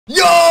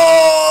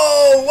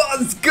Yo!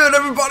 What's good,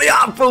 everybody?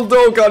 Apple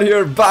Dokkan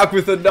here, back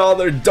with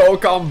another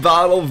Dokkan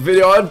Battle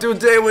video, and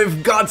today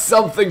we've got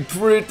something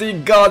pretty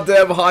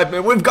goddamn hype,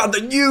 man. We've got the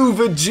new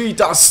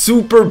Vegeta,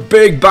 Super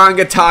Big Bang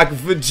Attack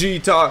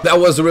Vegeta, that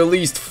was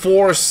released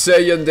for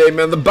Saiyan Day,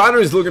 man. The banner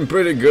is looking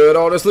pretty good,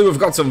 honestly. We've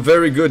got some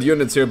very good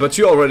units here, but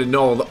you already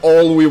know that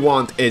all we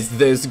want is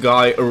this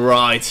guy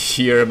right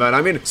here, man.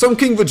 I mean, some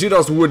King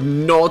Vegetas would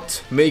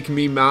not make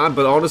me mad,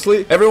 but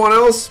honestly, everyone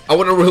else, I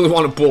wouldn't really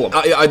want to pull him.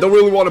 I don't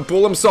really want to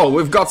pull them. So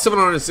we've got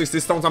 760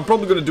 stones. I'm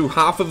probably gonna do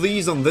half of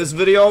these on this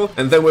video,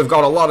 and then we've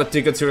got a lot of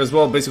tickets here as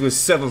well, basically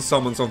 7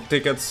 summons on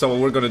tickets, so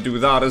we're gonna do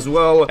that as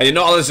well. And you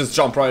know, let's just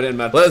jump right in,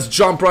 man. Let's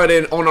jump right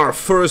in on our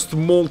first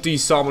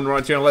multi-summon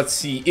right here. Let's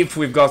see if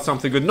we've got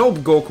something good. No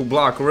Goku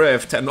Black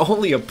Rift and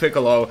only a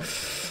Piccolo.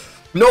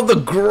 Not the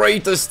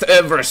greatest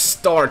ever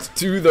start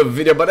to the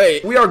video, but hey,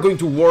 we are going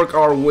to work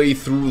our way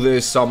through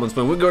this summons,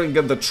 man. We're going to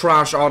get the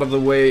trash out of the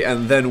way,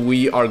 and then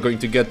we are going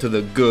to get to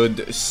the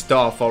good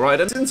stuff, alright?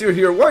 And since you're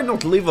here, why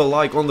not leave a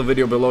like on the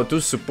video below to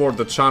support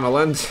the channel?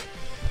 And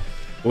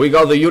we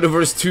got the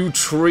Universe 2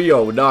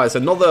 trio, nice.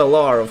 Another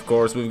LR, of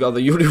course. We've got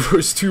the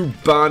Universe 2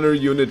 banner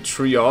unit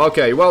trio.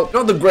 Okay, well,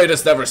 not the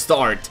greatest ever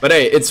start, but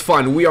hey, it's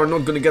fine. We are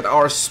not gonna get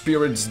our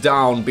spirits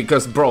down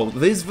because, bro,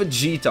 this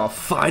Vegeta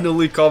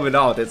finally coming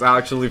out. It's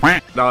actually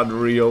not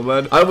real,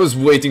 man. I was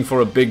waiting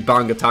for a Big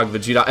Bang Attack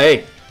Vegeta.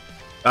 Hey,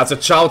 that's a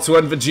Chao Tzu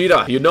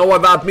Vegeta. You know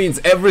what that means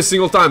every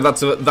single time.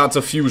 That's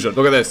a fusion.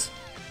 Look at this.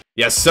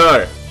 Yes,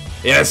 sir.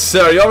 Yes,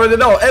 sir. You already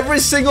know. Every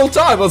single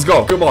time. Let's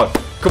go. Come on.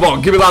 Come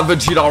on, give me that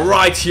Vegeta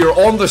right here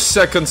on the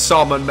second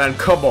summon, man.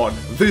 Come on.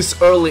 This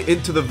early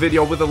into the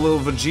video with a little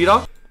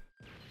Vegeta.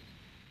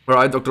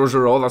 Alright, Dr.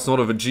 Gero, that's not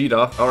a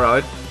Vegeta.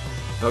 Alright.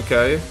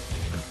 Okay.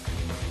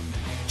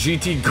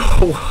 GT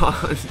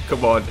Gohan.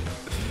 Come on.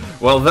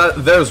 Well,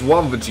 there's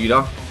one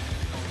Vegeta.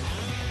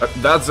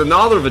 That's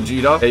another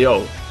Vegeta. Hey,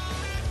 yo.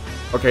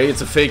 Okay, it's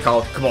a fake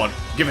out. Come on.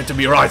 Give it to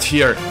me right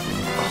here.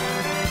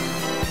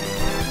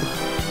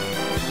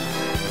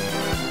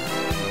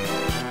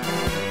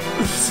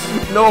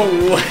 No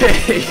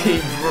way,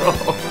 bro.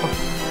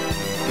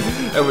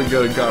 And we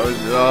go to garbage.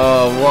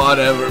 Oh,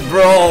 whatever,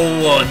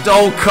 bro.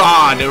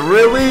 Dokkan,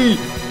 really?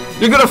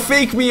 You're gonna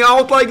fake me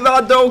out like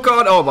that,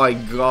 Dokkan? Oh my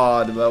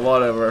god, man.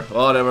 Whatever.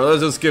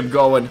 Let's just keep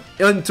going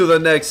into the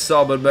next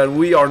summon, man.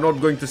 We are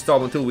not going to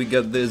stop until we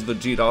get this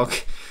Vegeta.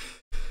 Okay.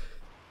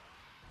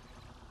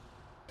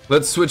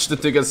 Let's switch the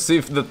tickets, see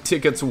if the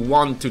tickets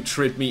want to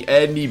treat me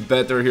any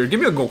better here. Give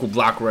me a Goku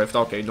Black Rift.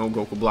 Okay, no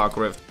Goku Black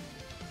Rift.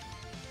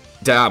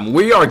 Damn,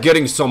 we are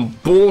getting some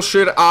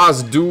bullshit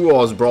ass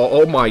duos, bro.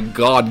 Oh my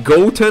god.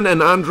 Goten and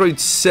Android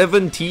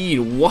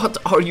 17. What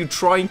are you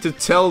trying to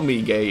tell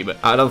me, Gabe?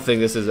 I don't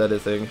think this is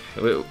anything.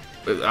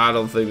 I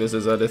don't think this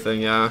is anything,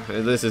 yeah.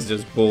 This is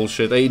just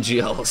bullshit.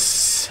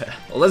 AGLs.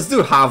 Let's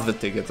do half the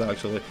tickets,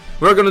 actually.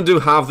 We're gonna do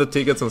half the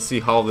tickets and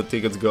see how the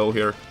tickets go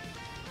here.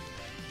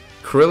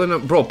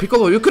 Krillin, bro,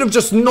 Piccolo, you could have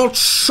just not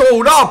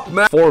showed up,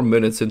 man. 4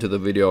 minutes into the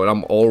video and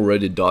I'm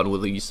already done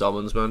with these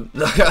summons, man.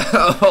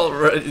 I'm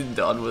already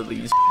done with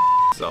these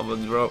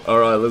summons, bro.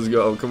 Alright, let's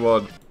go, come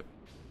on.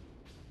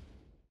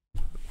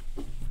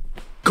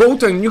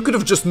 Goten, you could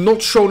have just not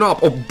shown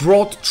up or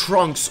brought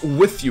Trunks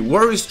with you.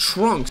 Where is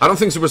Trunks? I don't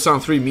think Super Saiyan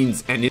 3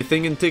 means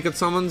anything in ticket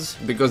summons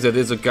because it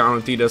is a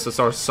guaranteed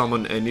SSR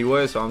summon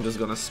anyway, so I'm just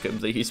gonna skip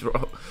these,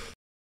 bro.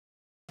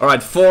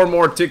 Alright, 4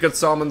 more ticket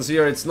summons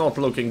here. It's not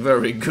looking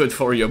very good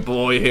for your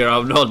boy here,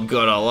 I'm not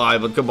gonna lie,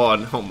 but come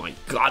on. Oh my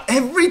god,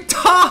 every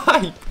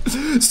time!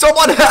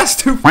 Someone has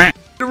to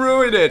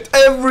ruin it!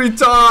 Every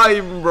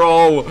time,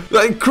 bro!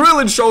 Like,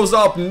 Krillin shows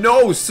up,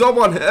 no,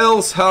 someone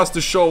else has to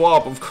show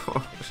up, of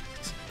course.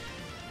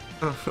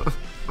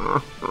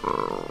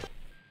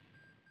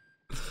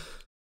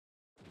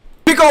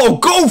 Piccolo,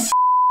 go f***!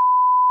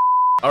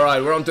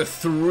 Alright, we're on to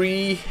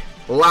 3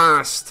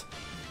 last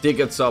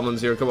ticket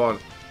summons here, come on.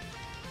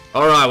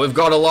 Alright, we've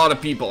got a lot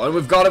of people, and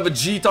we've got a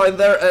Vegeta in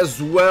there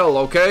as well,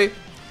 okay?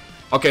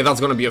 Okay,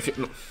 that's gonna be a few...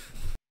 No.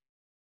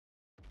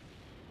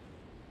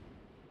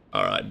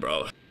 Alright,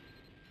 bro.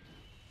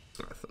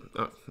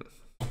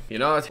 You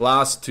know what?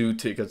 Last 2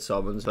 ticket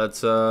summons,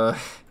 let's, Okay,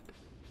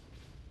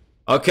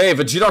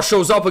 Vegeta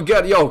shows up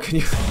again. Yo, can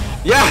you...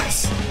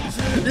 Yes!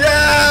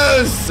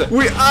 Yes!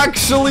 We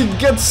actually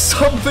get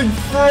something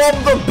from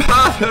the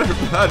banner,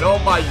 man! Oh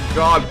my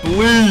god,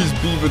 please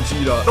be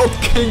Vegeta, not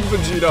King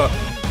Vegeta!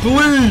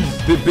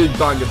 Please! The Big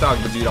Bang Attack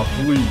Vegeta,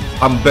 please.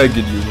 I'm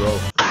begging you, bro.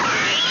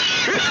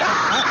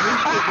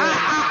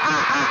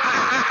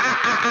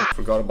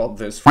 Forgot about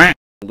this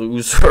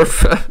loser.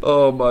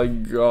 Oh my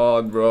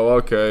god, bro.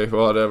 Okay,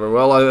 whatever.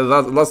 Well,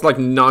 that's like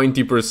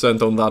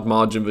 90% on that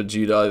Majin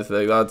Vegeta, I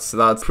think.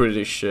 That's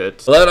pretty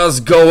shit. Let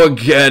us go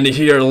again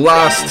here.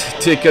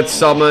 Last ticket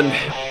summon.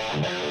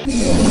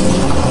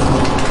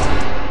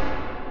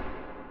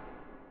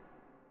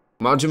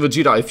 Majin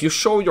Vegeta, if you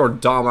show your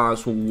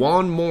dumbass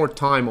one more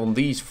time on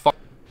these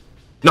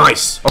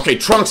Nice! Okay,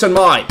 Trunks and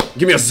Mai!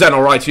 Give me a Zeno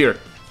right here.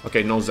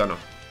 Okay, no Zeno.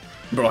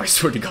 Bro, I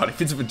swear to God,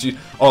 if it's Vegeta...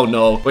 Oh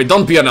no. Wait,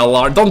 don't be an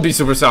LR. Don't be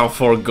Super Saiyan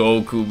 4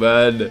 Goku,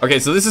 man. Okay,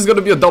 so this is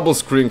gonna be a double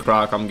screen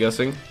crack, I'm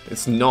guessing.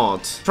 It's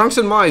not. Trunks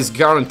and Mai is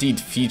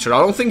guaranteed feature. I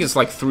don't think it's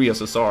like 3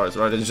 SSRs,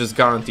 right? It's just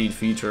guaranteed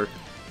feature.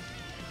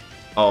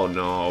 Oh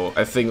no.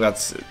 I think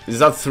that's... Is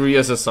that 3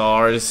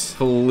 SSRs?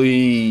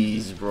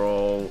 Please,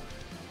 bro.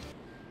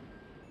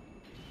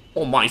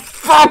 Oh my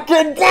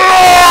fucking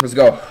God! Let's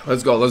go.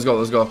 Let's go. Let's go.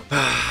 Let's go.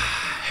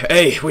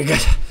 Hey, we got...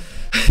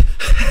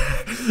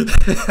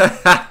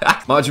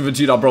 Majin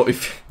Vegeta, bro.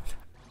 If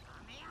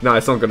no,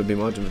 it's not gonna be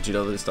Majin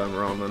Vegeta this time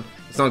around, man.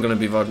 It's not gonna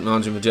be Majin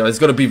Vegeta. It's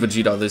gonna be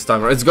Vegeta this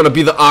time around. It's gonna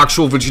be the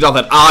actual Vegeta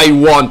that I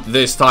want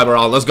this time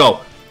around. Let's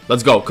go.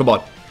 Let's go. Come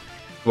on.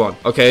 Come on.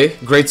 Okay.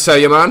 Great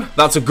Saiyaman.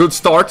 That's a good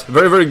start.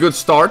 Very, very good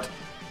start.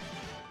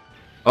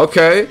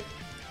 Okay.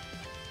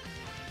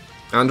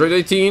 Android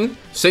 18.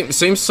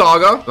 Same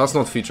saga. That's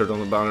not featured on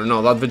the banner.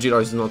 No, that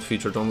Vegeta is not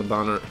featured on the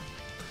banner.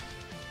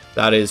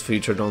 That is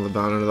featured on the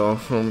banner, though.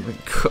 Oh my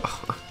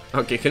God.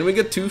 Okay, can we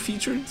get 2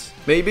 featured?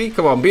 Maybe?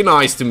 Come on, be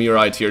nice to me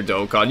right here,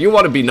 Dokkan. You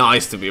want to be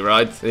nice to me,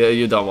 right? Yeah,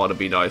 you don't want to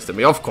be nice to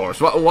me. Of course.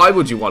 Why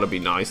would you want to be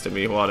nice to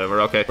me? Whatever,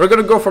 okay. We're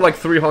gonna go for like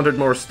 300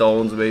 more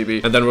stones,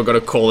 maybe. And then we're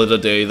gonna call it a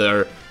day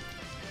there.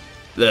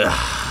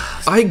 Ugh.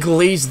 I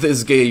glaze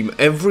this game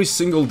every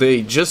single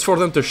day just for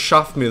them to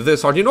shaft me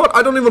this hard. You know what?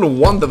 I don't even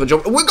want the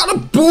Vegeta. We're gonna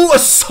boo a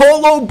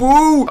solo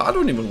boo! I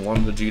don't even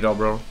want Vegeta,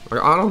 bro.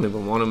 I don't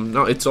even want him.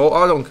 No, it's all.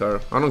 I don't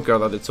care. I don't care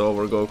that it's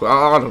over, Goku.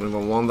 I don't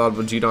even want that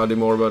Vegeta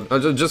anymore, but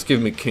just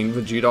give me King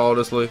Vegeta,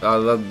 honestly.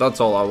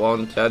 That's all I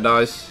want. Yeah,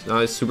 nice.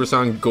 Nice. Super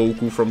Saiyan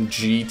Goku from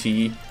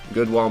GT.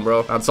 Good one,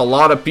 bro. That's a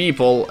lot of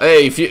people.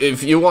 Hey,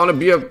 if you want to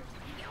be a...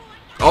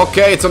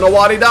 Okay, it's an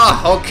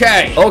Owarida.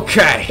 Okay,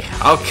 okay,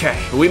 okay.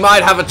 We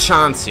might have a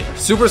chance here.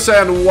 Super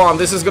Saiyan 1.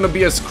 This is gonna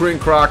be a screen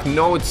crack.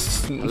 No,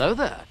 it's... Hello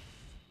there.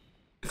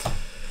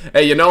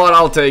 Hey, you know what?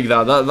 I'll take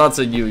that. That's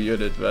a new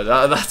unit, man.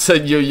 That's a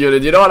new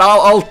unit. You know what?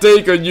 I'll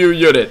take a new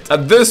unit.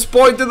 At this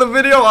point in the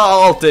video,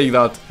 I'll take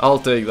that. I'll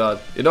take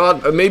that. You know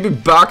what? Maybe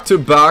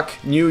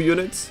back-to-back new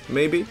units.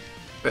 Maybe.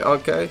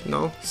 Okay,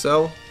 no,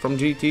 sell from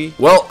GT.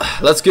 Well,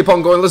 let's keep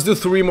on going. Let's do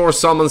 3 more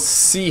summons,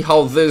 see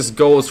how this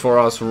goes for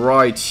us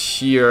right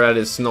here. And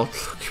it's not...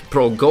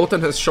 Bro, Goten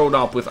has showed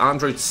up with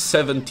Android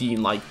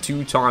 17 like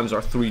 2 times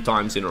or 3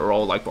 times in a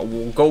row. Like,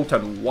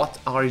 Goten, what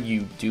are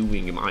you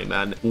doing, my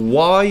man?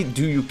 Why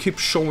do you keep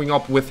showing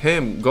up with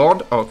him?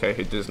 God? Okay,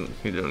 he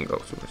didn't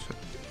go Super Saiyan.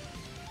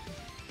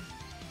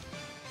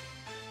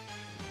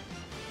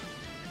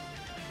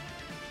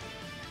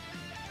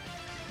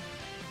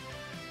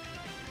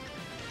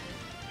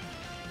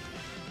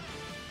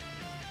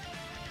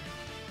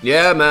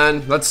 Yeah,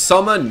 man, let's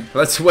summon.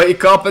 Let's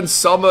wake up and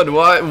summon.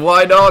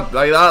 Why not?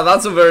 Like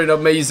that's a very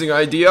amazing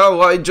idea.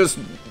 Why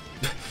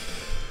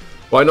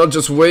not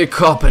just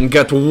wake up and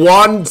get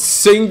one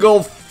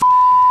single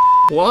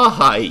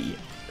why?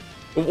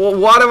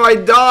 What have I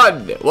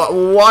done?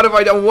 What have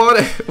I done?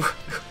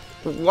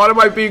 What am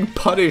I being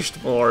punished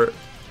for?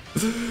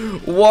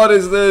 What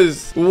is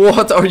this?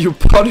 What are you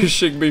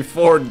punishing me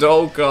for,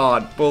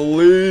 Dokkan?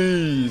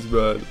 Please,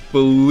 man.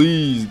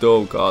 Please,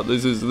 Dokkan.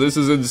 This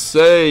is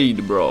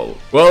insane, bro.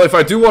 Well, if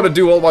I do want to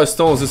do all my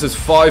stones, this is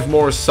 5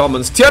 more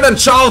summons. Tien and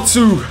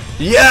Chaozu!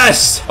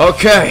 Yes!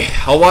 Okay,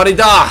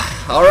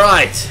 Owarida.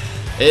 Alright.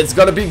 It's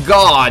gonna be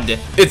God.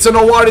 It's an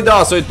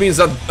Owarida, so it means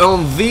that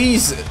on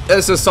these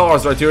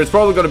SSRs right here, it's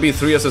probably gonna be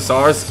 3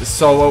 SSRs.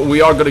 So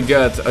we are gonna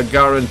get a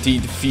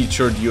guaranteed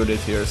featured unit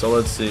here. So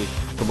let's see.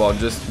 Come on,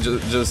 just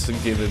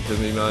give it to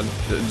me, man.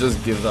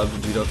 Just give that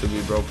Vegeta to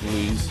me, bro,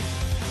 please.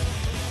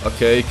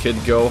 Okay, Kid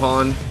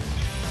Gohan.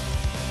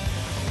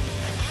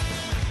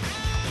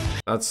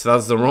 That's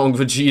the wrong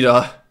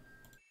Vegeta.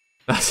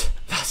 That's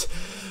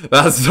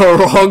the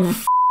wrong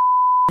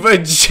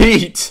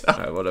Vegeta.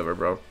 Alright, whatever,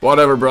 bro.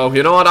 Whatever, bro.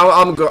 You know what?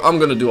 I'm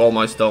gonna do all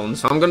my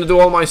stones. I'm gonna do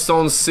all my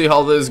stones, see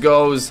how this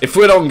goes. If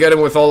we don't get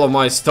him with all of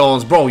my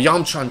stones, bro,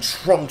 Yamcha and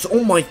Trunks.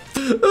 Oh my.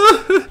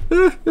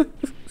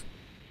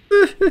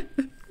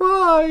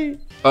 Why?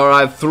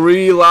 Alright,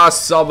 3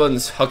 last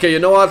summons. Okay, you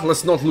know what?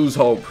 Let's not lose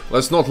hope.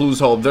 Let's not lose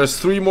hope. There's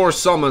 3 more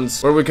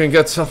summons where we can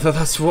get something.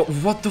 That's what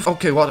the...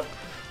 Okay,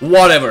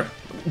 whatever.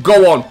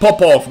 Go on.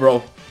 Pop off,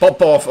 bro. Pop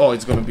off. Oh,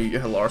 it's gonna be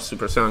LR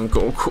Super Saiyan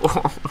Goku.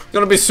 It's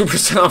gonna be Super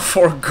Saiyan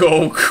 4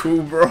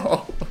 Goku,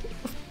 bro.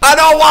 I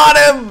don't want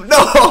him!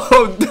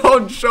 No!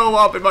 Don't show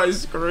up in my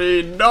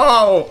screen.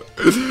 No!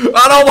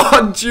 I don't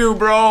want you,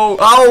 bro.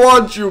 I don't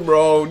want you,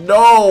 bro.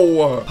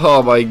 No!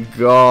 Oh my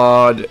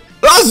God.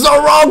 That's the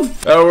wrong...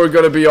 And we're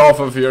gonna be off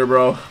of here,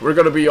 bro. We're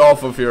gonna be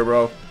off of here,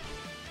 bro.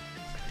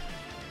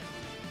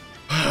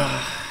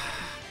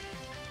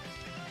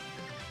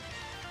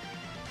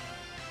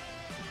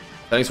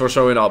 Thanks for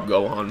showing up,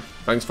 Gohan.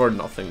 Thanks for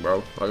nothing,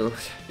 bro.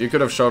 You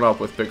could have shown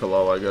up with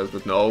Piccolo, I guess,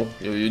 but no.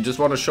 You just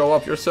want to show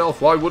up yourself.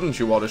 Why wouldn't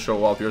you want to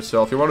show up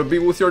yourself? You want to be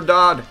with your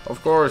dad,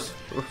 of course.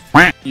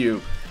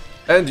 You.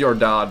 And your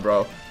dad,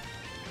 bro.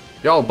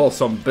 Y'all both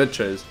some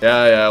bitches.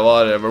 Yeah,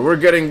 whatever. We're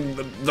getting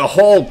the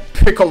whole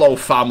Piccolo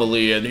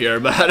family in here,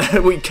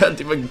 man. We can't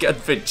even get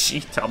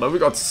Vegeta, man. We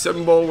got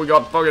Symbol, we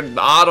got fucking,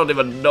 I don't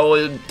even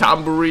know,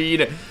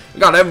 Tambourine. We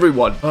got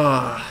everyone.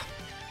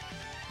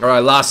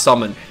 Alright, last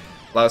summon.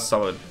 Last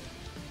summon.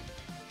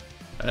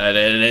 And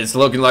it's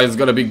looking like it's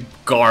gonna be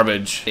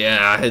garbage.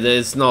 Yeah,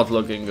 it's not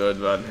looking good,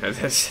 man.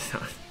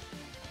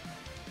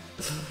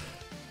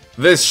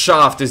 This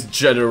shaft is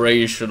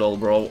generational,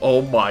 bro.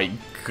 Oh my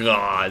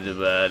god,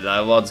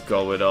 man. What's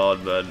going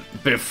on, man?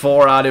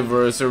 Before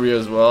anniversary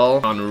as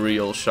well.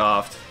 Unreal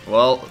shaft.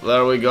 Well,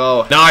 there we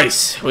go.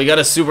 Nice. We got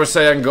a Super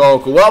Saiyan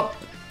Goku. Well,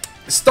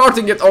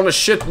 starting it on a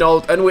shit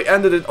note, and we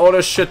ended it on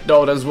a shit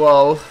note as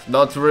well.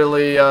 Not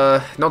really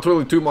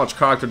too much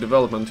character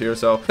development here,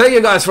 so thank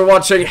you guys for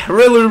watching.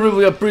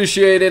 Really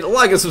appreciate it.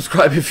 Like and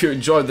subscribe if you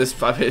enjoyed this.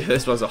 I mean,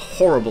 this was a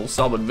horrible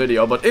summon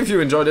video, but if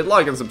you enjoyed it,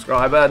 like and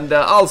subscribe, and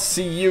I'll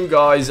see you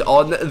guys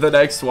on the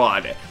next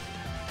one.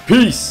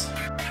 Peace.